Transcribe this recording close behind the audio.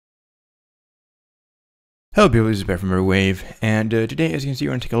Hello people, this is Bear from Elliott Wave, and today, as you can see,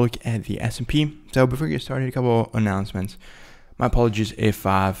 we're going to take a look at the S&P. So before we get started, a couple of announcements. My apologies if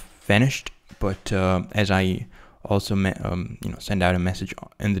I've vanished, but as I also send out a message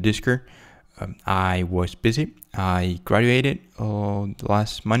in the Discord, I was busy. I graduated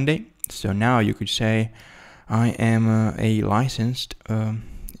last Monday, so now you could say I am a licensed,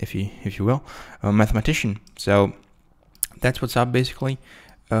 if you will, mathematician. So that's what's up basically.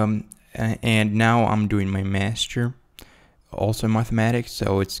 And now I'm doing my master also in mathematics,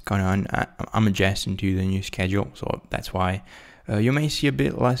 so it's I'm adjusting to the new schedule, so that's why you may see a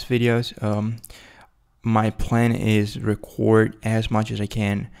bit less videos. My plan is record as much as I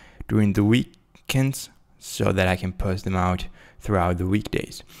can during the weekends so that I can post them out throughout the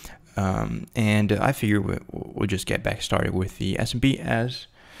weekdays. And I figure we'll just get back started with the S&P as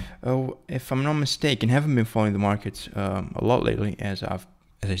if I'm not mistaken, haven't been following the markets a lot lately, as I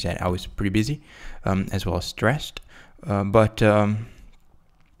said, I was pretty busy, as well as stressed, but I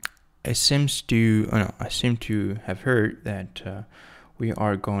seem to have heard that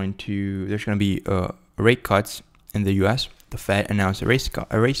there's going to be rate cuts in the U.S. The Fed announced a rate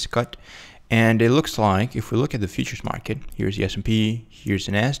cut, and it looks like, if we look at the futures market, here's the S&P, here's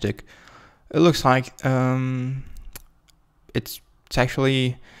the Nasdaq, it looks like it's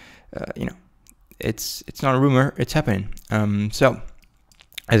actually, it's not a rumor, it's happening. So.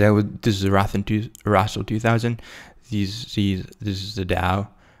 This is a Russell 2000. This is the Dow.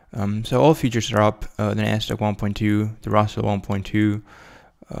 So all futures are up. The Nasdaq 1.2, the Russell 1.2.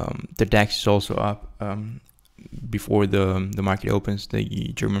 The DAX is also up before the market opens,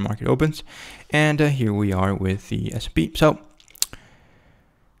 the German market opens. And here we are with the S&P. So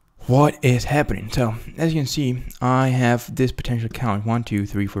what is happening? So as you can see, I have this potential count: 1, 2,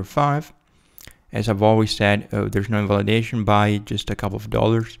 3, 4, 5. As I've always said, there's no invalidation by just a couple of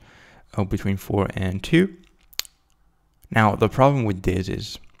dollars, between 4 and 2. Now, the problem with this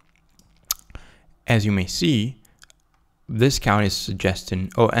is, as you may see, this count is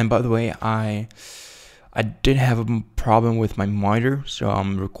suggesting... Oh, and by the way, I did have a problem with my monitor, so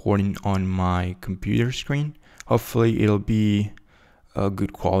I'm recording on my computer screen. Hopefully, it'll be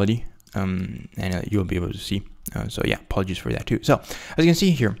good quality, and you'll be able to see. So yeah, apologies for that too. So, as you can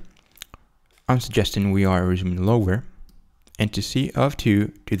see here, I'm suggesting we are resuming lower and to C of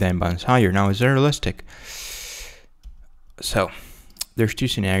 2 to then bounce higher. Now, is that realistic? So there's two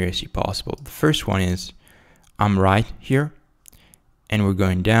scenarios here possible. The first one is I'm right here and we're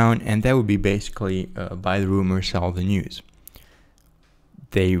going down, and that would be basically buy the rumor, sell the news.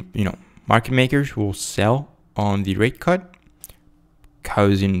 Market makers will sell on the rate cut,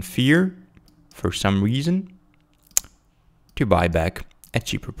 causing fear for some reason to buy back at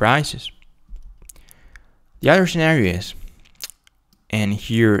cheaper prices. The other scenario is, and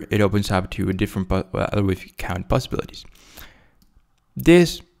here it opens up to a different Elliott Wave count possibilities.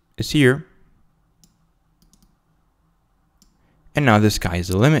 This is here, and now the sky is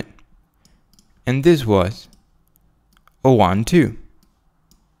the limit. And this was a 1, 2.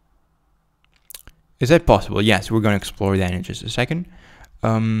 Is that possible? Yes, we're going to explore that in just a second.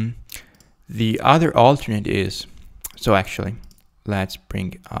 The other alternate is, so actually, let's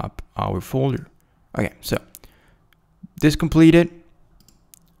bring up our folder. Okay, so this completed,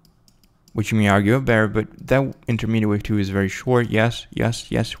 which you may argue a bear, but that intermediate wave 2 is very short. Yes,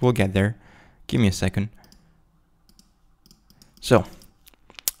 we'll get there. Give me a second. So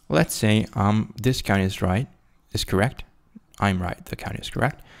let's say this count is correct. I'm right, the count is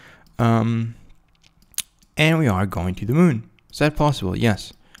correct. And we are going to the moon. Is that possible?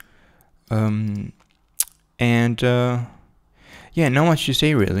 Yes. Yeah, not much to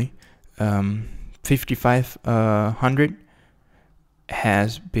say really. 5,500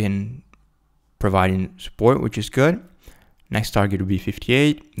 has been providing support, which is good. Next target will be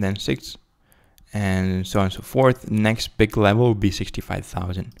 58, then 6, and so on and so forth. Next big level will be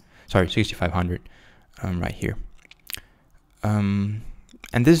 6,500 right here. And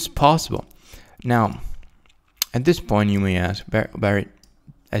this is possible. Now, at this point, you may ask, Barrett,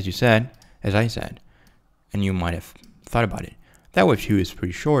 as I said, and you might have thought about it, that wave 2 is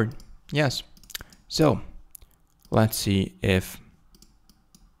pretty short. Yes. So let's see if,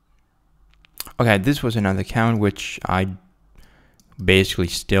 okay, this was another count which I basically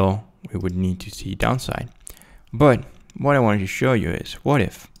we would need to see downside. But what I wanted to show you is, what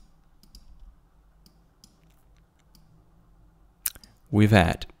if we've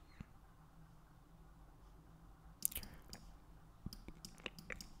had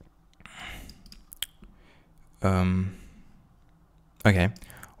okay,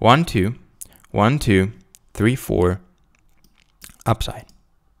 1, 2, 1, 2, 3, 4 upside.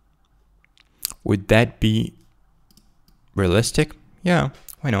 Would that be realistic? Yeah,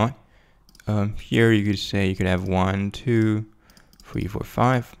 why not? Here you could say you could have 1, 2, 3, 4,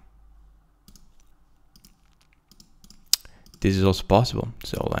 5. This is also possible.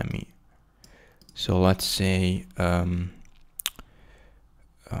 So let's say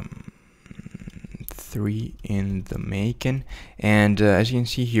 3 in the making, and as you can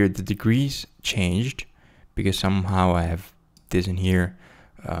see here, the degrees changed because somehow I have this in here.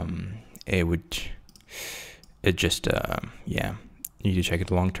 Yeah, you need to check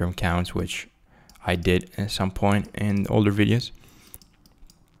the long-term counts, which I did at some point in older videos.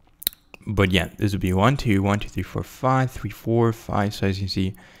 But yeah, this would be 1, 2, 1, 2, 3, 4, 5, 3, 4, 5. So as you can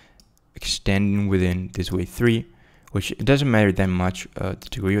see, extending within this wave 3, which it doesn't matter that much the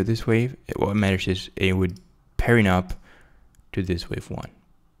degree of this wave. What matters is it would pairing up to this wave 1,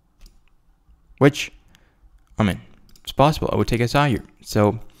 which, I mean, it's possible. I would take us out here.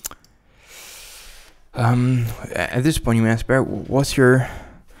 So at this point, you may ask, Barrett, what's your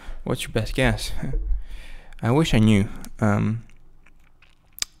best guess? I wish I knew.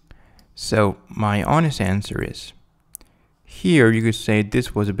 So my honest answer is, here you could say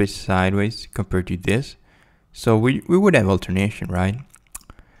this was a bit sideways compared to this. So we would have alternation, right?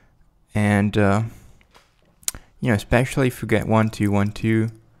 And you know, especially if you get 1, 2, 1, 2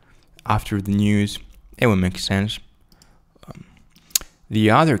 after the news, it would make sense.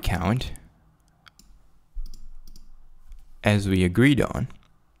 The other count, as we agreed on,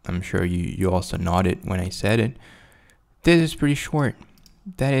 I'm sure you also nodded when I said it, this is pretty short.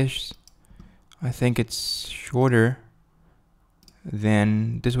 That is, I think it's shorter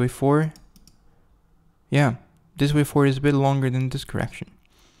than this wave 4. Yeah, this wave 4 is a bit longer than this correction.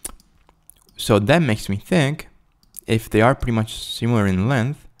 So that makes me think, if they are pretty much similar in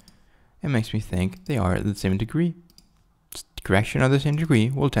length, it makes me think they are at the same degree. Correction of the same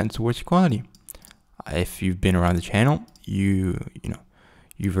degree will tend towards equality. If you've been around the channel, you've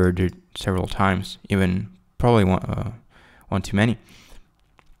heard it several times, even probably one too many.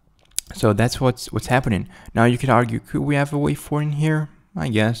 So that's what's happening. Now you could argue, could we have a wave 4 in here? I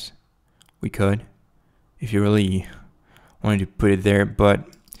guess we could, if you really wanted to put it there. But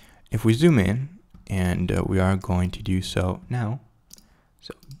if we zoom in, and we are going to do so now,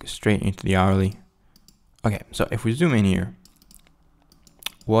 so straight into the hourly. Okay, so if we zoom in here,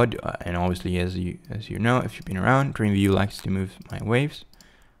 and obviously as you know, if you've been around, TradingView likes to move my waves,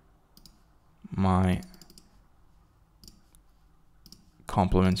 my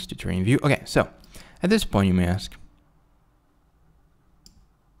compliments to TradingView. Okay, so at this point you may ask,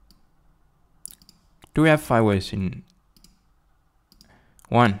 do we have 5 waves in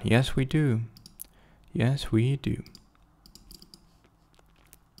one? Yes, we do. Yes, we do.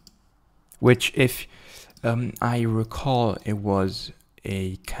 Which, if I recall, it was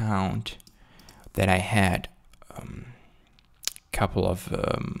a count that I had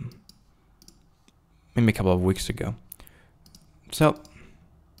maybe a couple of weeks ago. So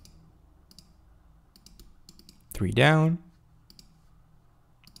 3 down.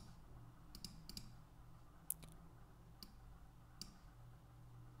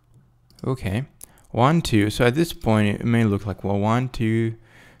 Okay, 1, 2. So at this point, it may look like, well, 1, 2,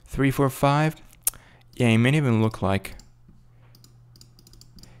 3, 4, 5. Yeah, it may even look like,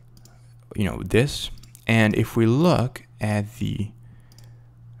 you know, this. And if we look at the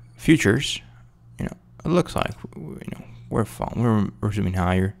futures, you know, it looks like, you know, we're fine. We're zooming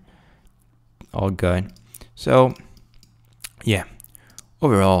higher. All good. So yeah,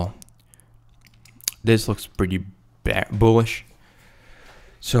 overall, this looks pretty bullish.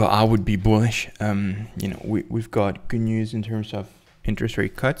 So I would be bullish. You know, we've got good news in terms of interest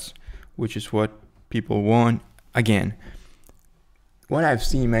rate cuts, which is what people want. Again, what I've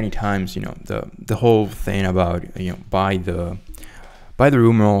seen many times, you know, the whole thing about, you know, buy the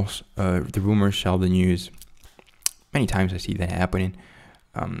rumors, sell the news. Many times I see that happening.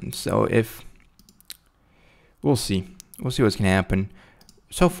 So if we'll see what's gonna happen.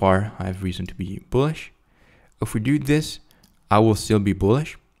 So far, I have reason to be bullish. If we do this, I will still be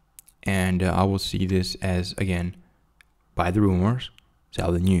bullish, and I will see this as, again, buy the rumors,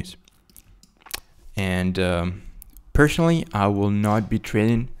 sell the news. And personally, I will not be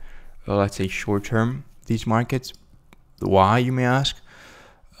trading, let's say, short term these markets. Why, you may ask?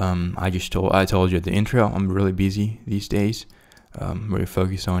 I told you at the intro, I'm really busy these days. Really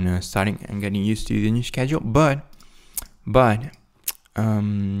focused on starting and getting used to the new schedule. But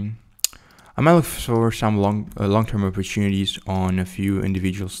I might look for some long-term opportunities on a few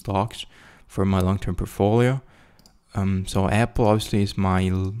individual stocks for my long-term portfolio. So Apple obviously is my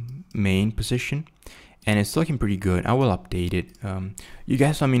main position, and it's looking pretty good. I will update it. You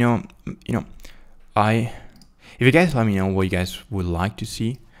guys let me know. You know, if you guys let me know what you guys would like to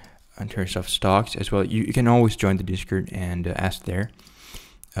see in terms of stocks as well, you can always join the Discord and ask there.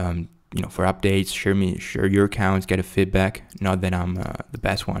 You know, for updates, share your accounts, get a feedback. Not that I'm the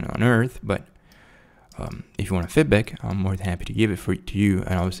best one on earth, but if you want a feedback, I'm more than happy to give it to you,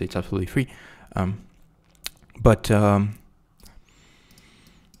 and obviously it's absolutely free.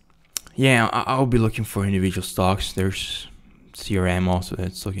 Yeah, I'll be looking for individual stocks. There's CRM also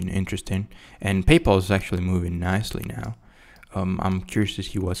that's looking interesting, and PayPal is actually moving nicely now. I'm curious to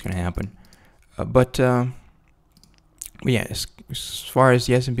see what's going to happen. But yeah, as far as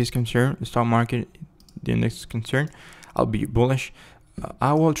the S&P is concerned, the stock market, the index is concerned, I'll be bullish.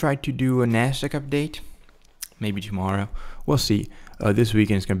 I will try to do a NASDAQ update, maybe tomorrow. We'll see. This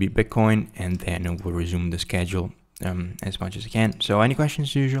weekend is going to be Bitcoin, and then we'll resume the schedule as much as I can. So any questions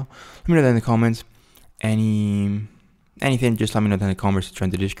as usual, let me know that in the comments. Anything, just let me know that in the comments, join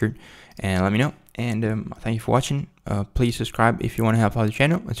the Discord, and let me know. And thank you for watching. Please subscribe if you want to help out the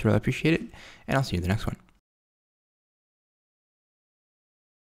channel. It's really appreciated, and I'll see you in the next one.